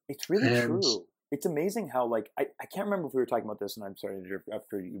 It's really true. It's amazing how, like, I can't remember if we were talking about this, and I'm sorry to interrupt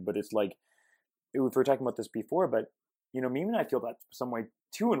after you, but it's like, if we were talking about this before, but, you know, Mimi and I feel that some way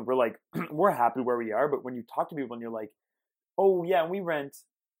too, and we're like, we're happy where we are, but when you talk to people and you're like, oh yeah, and we rent,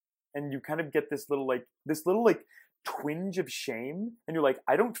 and you kind of get this little twinge of shame, and you're like,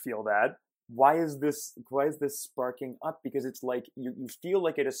 I don't feel that. Why is this sparking up? Because it's like, you feel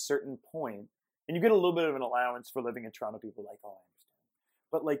like at a certain point, and you get a little bit of an allowance for living in Toronto, people are like, oh, I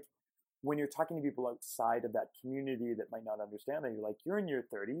understand. But like, when you're talking to people outside of that community that might not understand that, you're like, you're in your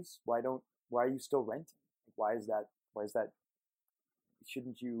 30s. Why are you still renting? Why is that?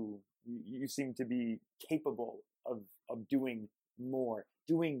 Shouldn't you seem to be capable of doing more,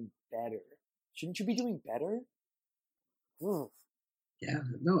 doing better. Shouldn't you be doing better? Ugh. Yeah,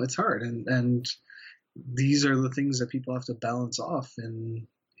 no, it's hard. And these are the things that people have to balance off in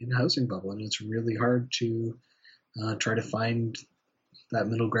a housing bubble. And it's really hard to try to find that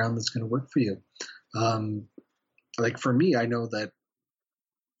middle ground that's going to work for you. Like for me, I know that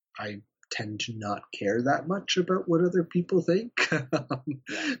I tend to not care that much about what other people think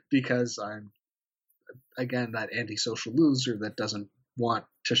because I'm, again, that antisocial loser that doesn't want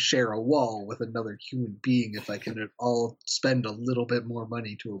to share a wall with another human being if I can at all spend a little bit more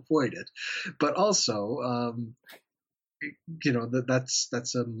money to avoid it. But also, you know, that's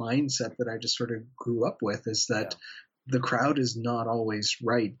a mindset that I just sort of grew up with, is that the crowd is not always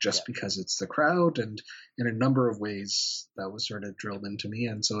right just because it's the crowd, and in a number of ways that was sort of drilled into me.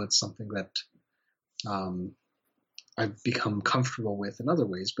 And so it's something that I've become comfortable with in other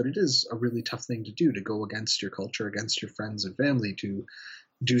ways, but it is a really tough thing to do, to go against your culture, against your friends and family, to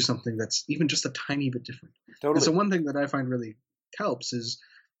do something that's even just a tiny bit different. Totally. And so one thing that I find really helps is,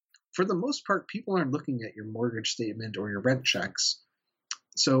 for the most part, people aren't looking at your mortgage statement or your rent checks.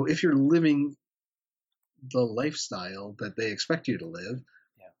 So if you're living the lifestyle that they expect you to live,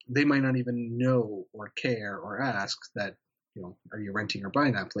 they might not even know or care or ask that, you know, are you renting or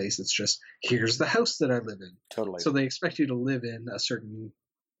buying that place? It's just, here's the house that I live in. Totally. So they expect you to live in a certain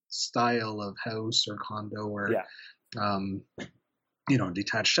style of house or condo or, you know,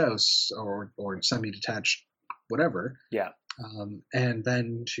 detached house or semi-detached, whatever. Yeah. And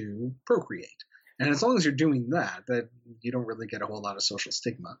then to procreate. And as long as you're doing that you don't really get a whole lot of social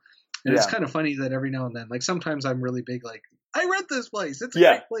stigma. And it's kind of funny that every now and then, like sometimes I'm really big, like, I rent this place. It's a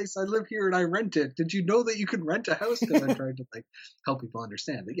great place. I live here and I rent it. Did you know that you can rent a house? Because I'm trying to like help people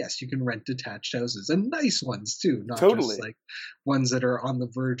understand that, yes, you can rent detached houses, and nice ones too, not just like ones that are on the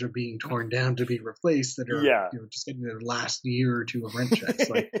verge of being torn down to be replaced, that are you know, just getting their last year or two of rent checks.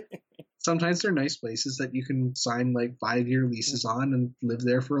 Like sometimes they're nice places that you can sign like 5-year leases on and live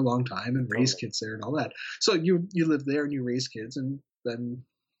there for a long time and raise kids there and all that. So you live there and you raise kids, and then,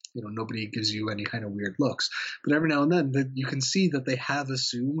 you know, nobody gives you any kind of weird looks. But every now and then you can see that they have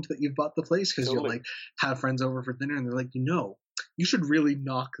assumed that you've bought the place, because you'll like have friends over for dinner and they're like, you know, you should really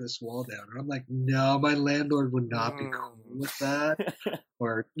knock this wall down. And I'm like, no, my landlord would not be cool with that.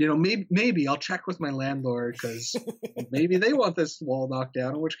 Or, you know, maybe I'll check with my landlord, because maybe they want this wall knocked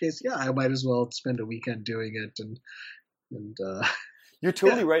down, in which case, yeah, I might as well spend a weekend doing it. And you're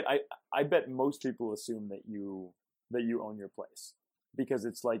totally right. I bet most people assume that you own your place, because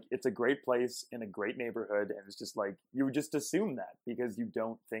it's like, it's a great place in a great neighborhood, and it's just like, you would just assume that because you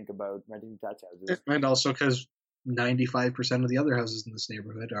don't think about renting detached houses. And also because 95% of the other houses in this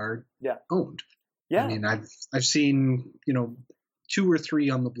neighborhood are owned. Yeah. I mean, I've seen, you know, 2 or 3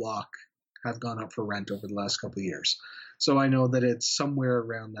 on the block have gone up for rent over the last couple of years. So I know that it's somewhere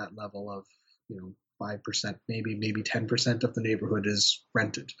around that level of, you know, 5%, maybe 10% of the neighborhood is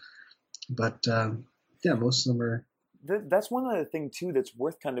rented. But yeah, most of them are. That's one other thing too that's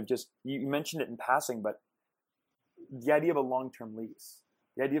worth kind of just, you mentioned it in passing, but the idea of a long-term lease,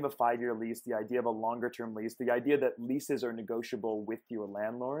 the idea of a 5-year lease, the idea of a longer-term lease, the idea that leases are negotiable with your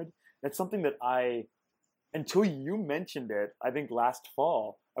landlord, that's something that until you mentioned it, I think last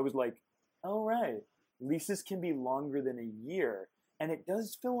fall, I was like, Oh, right. Leases can be longer than a year. And it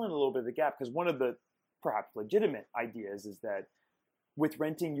does fill in a little bit of the gap because one of the perhaps legitimate ideas is that with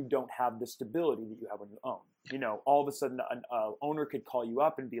renting, you don't have the stability that you have when you own. You know, all of a sudden, an owner could call you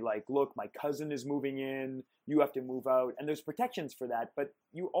up and be like, look, my cousin is moving in. You have to move out. And there's protections for that. But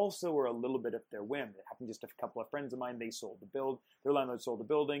you also are a little bit at their whim. It happened just a couple of friends of mine. They sold their landlord sold the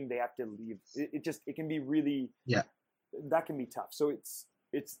building. They have to leave. It can be really, that can be tough. So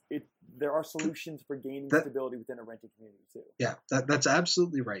there are solutions for gaining stability within a renting community too. Yeah, that's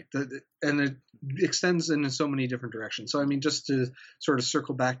absolutely right. And it extends in so many different directions. So, I mean, just to sort of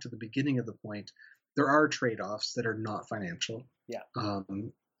circle back to the beginning of the point, there are trade-offs that are not financial. Yeah.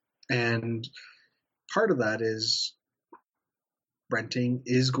 And part of that is renting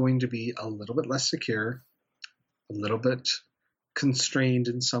is going to be a little bit less secure, a little bit constrained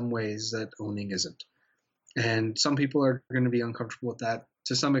in some ways that owning isn't. And some people are going to be uncomfortable with that.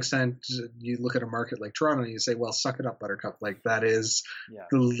 To some extent, you look at a market like Toronto and you say, well, suck it up, Buttercup. Like, that is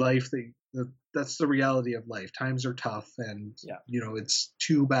the life that's the reality of life. Times are tough and, you know, it's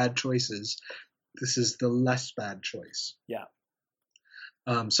two bad choices. This is the less bad choice. Yeah.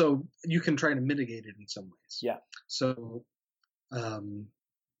 So you can try to mitigate it in some ways. Yeah. So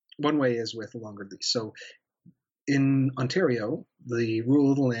one way is with a longer lease. So in Ontario, the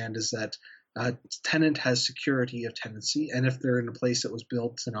rule of the land is that tenant has security of tenancy, and if they're in a place that was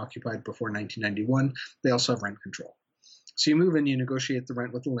built and occupied before 1991, they also have rent control. So you move in, you negotiate the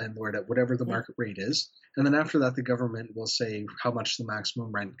rent with the landlord at whatever the market rate is, and then after that, the government will say how much the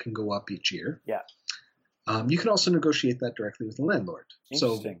maximum rent can go up each year. Yeah. You can also negotiate that directly with the landlord.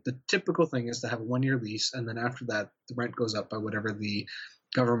 So Interesting. the typical thing is to have a 1-year lease, and then after that, the rent goes up by whatever the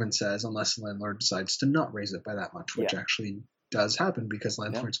government says, unless the landlord decides to not raise it by that much, which actually does happen because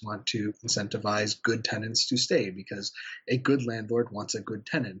landlords want to incentivize good tenants to stay because a good landlord wants a good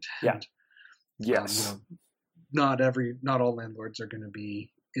tenant. Yeah. And, Yes. you know, not all landlords are going to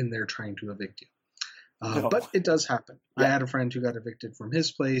be in there trying to evict you. No. But it does happen. Yeah. I had a friend who got evicted from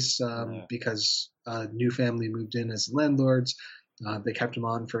his place because a new family moved in as landlords. They kept him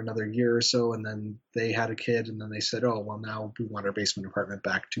on for another year or so, and then they had a kid, and then they said, oh, well, now we want our basement apartment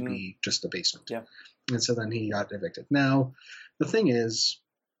back to be just a basement. Yeah. And so then he got evicted. Now, the thing is,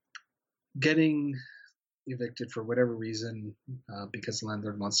 getting evicted for whatever reason, because the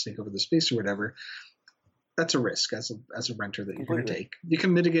landlord wants to take over the space or whatever, that's a risk as a renter that you're going to take. You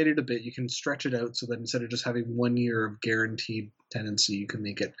can mitigate it a bit. You can stretch it out so that instead of just having 1 year of guaranteed tenancy, you can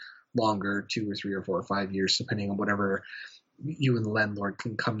make it longer, 2 or 3 or 4 or 5 years, depending on whatever you and the landlord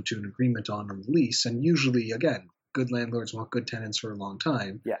can come to an agreement on the lease. And usually, again, good landlords want good tenants for a long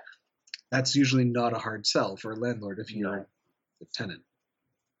time. Yeah. That's usually not a hard sell for a landlord if you're a tenant.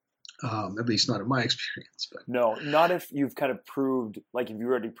 At least not in my experience. But no, not if you've kind of proved, like if you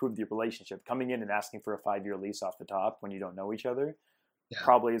already proved your relationship. Coming in and asking for a 5-year lease off the top when you don't know each other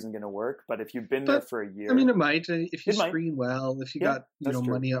probably isn't going to work. But if you've been there for a year, I mean, it might. If you screen well, if you got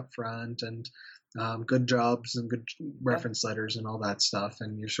money up front and good jobs and good reference letters and all that stuff,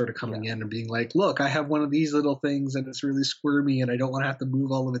 and you're sort of coming in and being like, look, I have one of these little things and it's really squirmy and I don't want to have to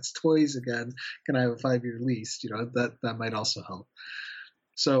move all of its toys again. Can I have a 5-year lease? You know, that might also help.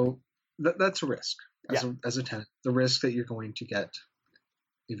 So that's a risk as a tenant, the risk that you're going to get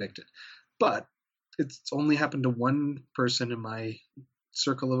evicted. But it's only happened to one person in my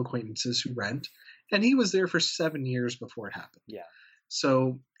circle of acquaintances who rent, and he was there for 7 years before it happened. Yeah.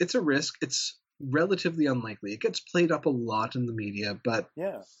 So it's a risk. It's relatively unlikely. It gets played up a lot in the media, but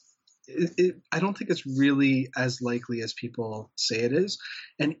I don't think it's really as likely as people say it is.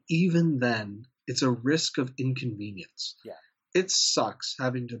 And even then, it's a risk of inconvenience. Yeah. It sucks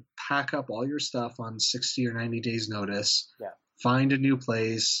having to pack up all your stuff on 60 or 90 days notice, find a new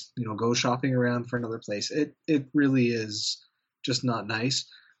place, you know, go shopping around for another place. It really is just not nice.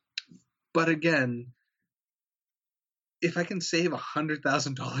 But again, if I can save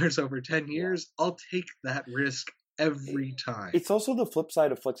 $100,000 over 10 years, I'll take that risk every time. It's also the flip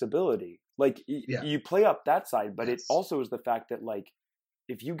side of flexibility. Like you play up that side, but it also is the fact that like,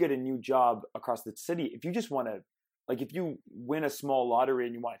 if you get a new job across the city, if you just want to, like if you win a small lottery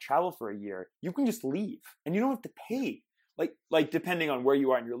and you want to travel for a year, you can just leave and you don't have to pay. Like depending on where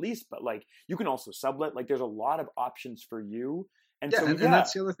you are in your lease, but like you can also sublet. Like there's a lot of options for you. And and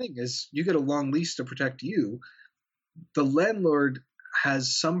that's the other thing is you get a long lease to protect you. The landlord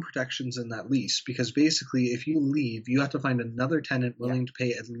has some protections in that lease because basically if you leave, you have to find another tenant willing to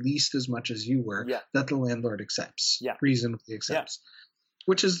pay at least as much as you were that the landlord accepts, reasonably accepts.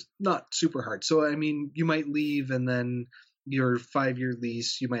 Which is not super hard. So, I mean, you might leave and then your 5-year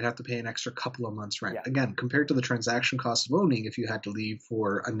lease, you might have to pay an extra couple of months rent. Yeah. Again, compared to the transaction cost of owning, if you had to leave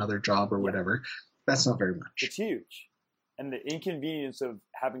for another job or whatever, that's not very much. It's huge. And the inconvenience of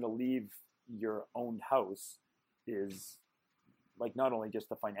having to leave your own house is like not only just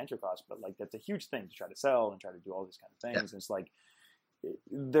the financial cost, but like that's a huge thing to try to sell and try to do all these kind of things. Yeah. It's like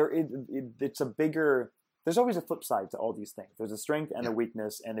it's a bigger. There's always a flip side to all these things. There's a strength and a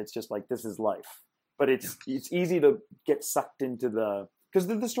weakness, and it's just like this is life. But it's easy to get sucked into because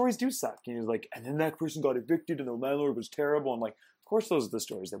the stories do suck. And you're like, and then that person got evicted, and the landlord was terrible. And like, of course, those are the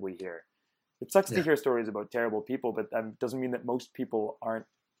stories that we hear. It sucks to hear stories about terrible people, but that doesn't mean that most people aren't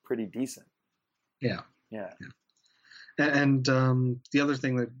pretty decent. Yeah. Yeah. And the other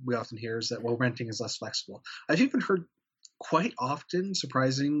thing that we often hear is that, well, renting is less flexible. I've even heard quite often,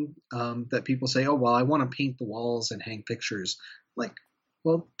 surprising, that people say, oh, well, I want to paint the walls and hang pictures. Like,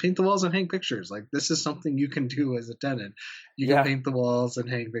 well, paint the walls and hang pictures. Like, this is something you can do as a tenant. You can paint the walls and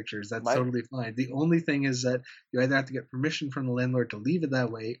hang pictures. That's totally fine. The only thing is that you either have to get permission from the landlord to leave it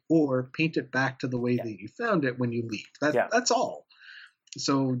that way or paint it back to the way that you found it when you leave. That's all.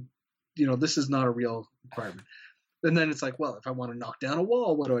 So, this is not a real requirement. And then it's like, well, if I want to knock down a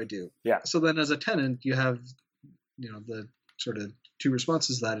wall, what do I do? Yeah. So then as a tenant, you have, the sort of two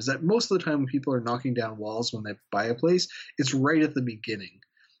responses to that is that most of the time when people are knocking down walls when they buy a place, it's right at the beginning.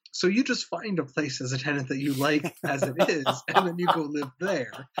 So you just find a place as a tenant that you like as it is, and then you go live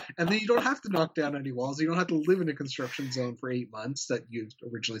there. And then you don't have to knock down any walls. You don't have to live in a construction zone for 8 months that you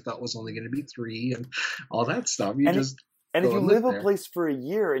originally thought was only going to be 3 and all that stuff. And if you live a place for a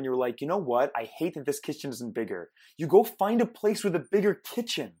year and you're like, you know what? I hate that this kitchen isn't bigger. You go find a place with a bigger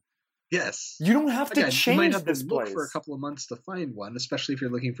kitchen. Yes. You don't have to change you might have this to look place for a couple of months to find one, especially if you're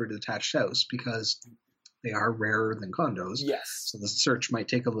looking for a detached house, because they are rarer than condos. Yes. So the search might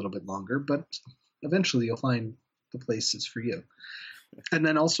take a little bit longer, but eventually you'll find the place that's for you. And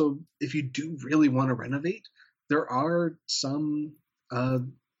then also, if you do really want to renovate, there are some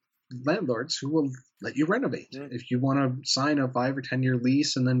landlords who will let you renovate. If you want to sign a 5 or 10 year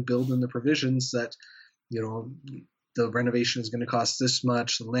lease and then build in the provisions that, the renovation is going to cost this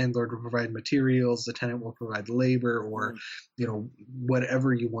much, the landlord will provide materials, the tenant will provide labor, or,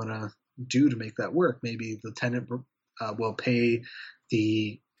 whatever you want to do to make that work. Maybe the tenant will pay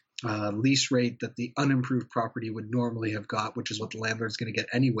the lease rate that the unimproved property would normally have got, which is what the landlord's going to get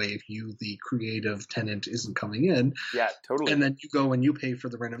anyway if you, the creative tenant, isn't coming in. Yeah, totally. And then you go and you pay for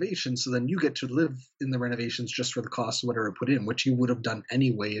the renovation, so then you get to live in the renovations just for the cost of whatever it put in, which you would have done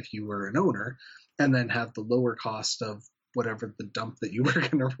anyway if you were an owner, and then have the lower cost of whatever the dump that you were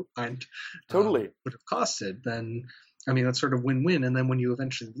going to find totally would have costed. Then, I mean, that's sort of win-win. And then when you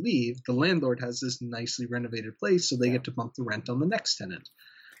eventually leave, the landlord has this nicely renovated place, so they get to bump the rent on the next tenant.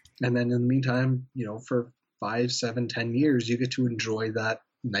 And then in the meantime, for 5, 7, 10 years, you get to enjoy that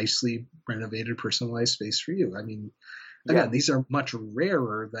nicely renovated, personalized space for you. I mean, again, these are much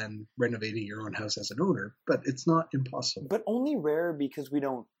rarer than renovating your own house as an owner, but it's not impossible. But only rare because we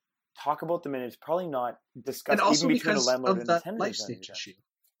don't talk about them, and it's probably not discussed and also even between because a landlord of and a that tenant. Life stage issue.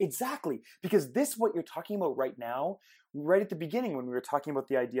 Exactly. Because what you're talking about right now, right at the beginning when we were talking about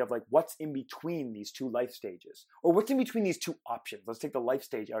the idea of like what's in between these two life stages, or what's in between these two options. Let's take the life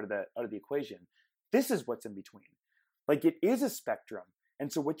stage out of the equation. This is what's in between. Like it is a spectrum.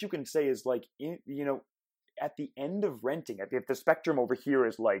 And so what you can say is like, at the end of renting, if the spectrum over here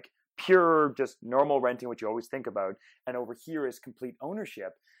is like pure, just normal renting, which you always think about, and over here is complete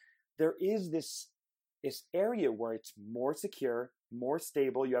ownership, there is this area where it's more secure, more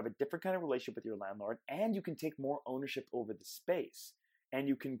stable. You have a different kind of relationship with your landlord, and you can take more ownership over the space. And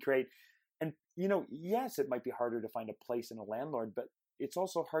you can create, and yes, it might be harder to find a place in a landlord, but it's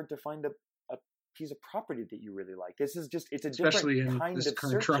also hard to find a piece of property that you really like. It's a especially different kind in this of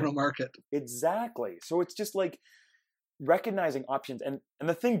current searching. Toronto market. Exactly. So it's just like recognizing options. And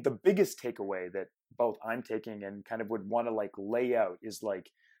the biggest takeaway that both I'm taking and kind of would want to like lay out is like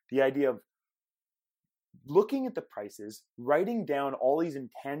the idea of looking at the prices, writing down all these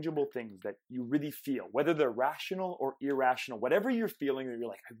intangible things that you really feel, whether they're rational or irrational, whatever you're feeling that you're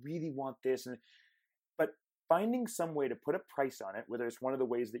like, I really want this. But finding some way to put a price on it, whether it's one of the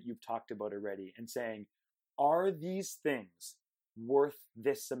ways that you've talked about already, and saying, are these things worth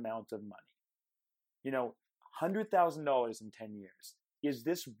this amount of money? $100,000 in 10 years. Is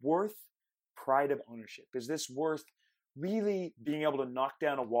this worth pride of ownership? Is this worth really being able to knock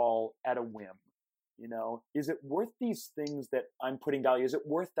down a wall at a whim? Is it worth these things that I'm putting value? Is it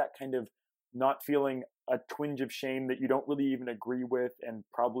worth that kind of not feeling a twinge of shame that you don't really even agree with and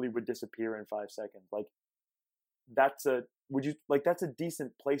probably would disappear in 5 seconds? Like that's a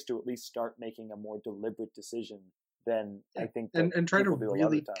decent place to at least start making a more deliberate decision than I think and try to people do a lot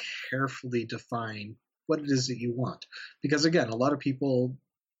of really the time. carefully define what it is that you want. Because again, a lot of people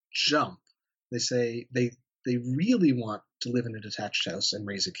jump. They say they really want to live in a detached house and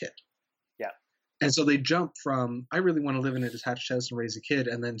raise a kid. Yeah. And so they jump from, I really want to live in a detached house and raise a kid,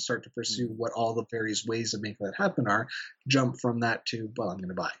 and then start to pursue what all the various ways of making that happen are. Jump from that to, well, I'm going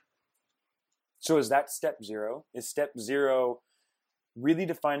to buy. So is that step zero? Is step zero really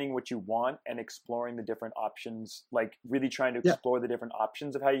defining what you want and exploring the different options, like really trying to explore the different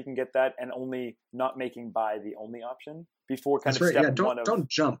options of how you can get that, and only not making buy the only option before kind That's of right. step Yeah, one of... don't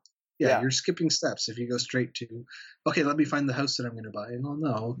jump. Yeah, you're skipping steps if you go straight to, okay, let me find the house that I'm going to buy. Well,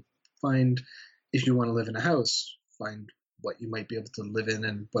 no, find, if you want to live in a house, find what you might be able to live in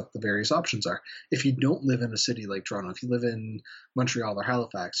and what the various options are. If you don't live in a city like Toronto, if you live in Montreal or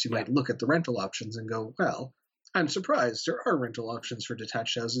Halifax, you might look at the rental options and go, well, I'm surprised there are rental options for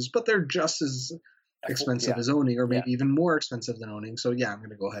detached houses, but they're just as expensive as owning, or maybe even more expensive than owning. So yeah, I'm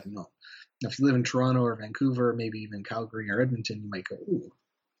going to go ahead and own. Now, if you live in Toronto or Vancouver, maybe even Calgary or Edmonton, you might go, ooh,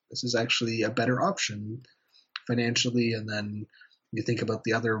 this is actually a better option financially. And then you think about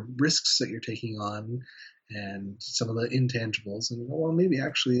the other risks that you're taking on and some of the intangibles, and well, maybe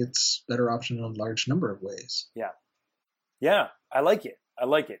actually it's a better option in a large number of ways. Yeah, I like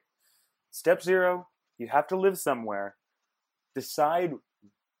it. Step zero, you have to live somewhere. Decide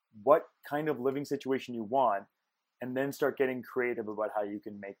what kind of living situation you want, and then start getting creative about how you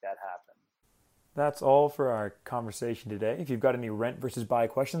can make that happen. That's all for our conversation today. If you've got any rent versus buy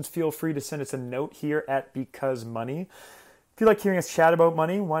questions, feel free to send us a note here at Because Money. If you like hearing us chat about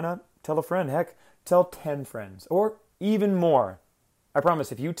money, why not tell a friend? Heck, tell 10 friends, or even more. I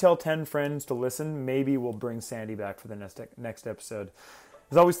promise, if you tell 10 friends to listen, maybe we'll bring Sandy back for the next episode.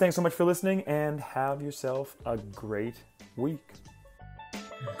 As always, thanks so much for listening, and have yourself a great week.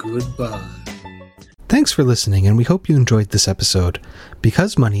 Goodbye. Thanks for listening, and we hope you enjoyed this episode.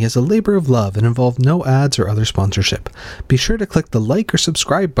 Because Money is a labor of love and involved no ads or other sponsorship. Be sure to click the like or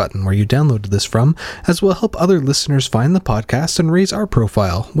subscribe button where you downloaded this from, as will help other listeners find the podcast and raise our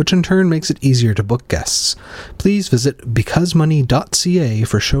profile, which in turn makes it easier to book guests. Please visit becausemoney.ca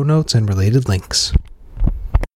for show notes and related links.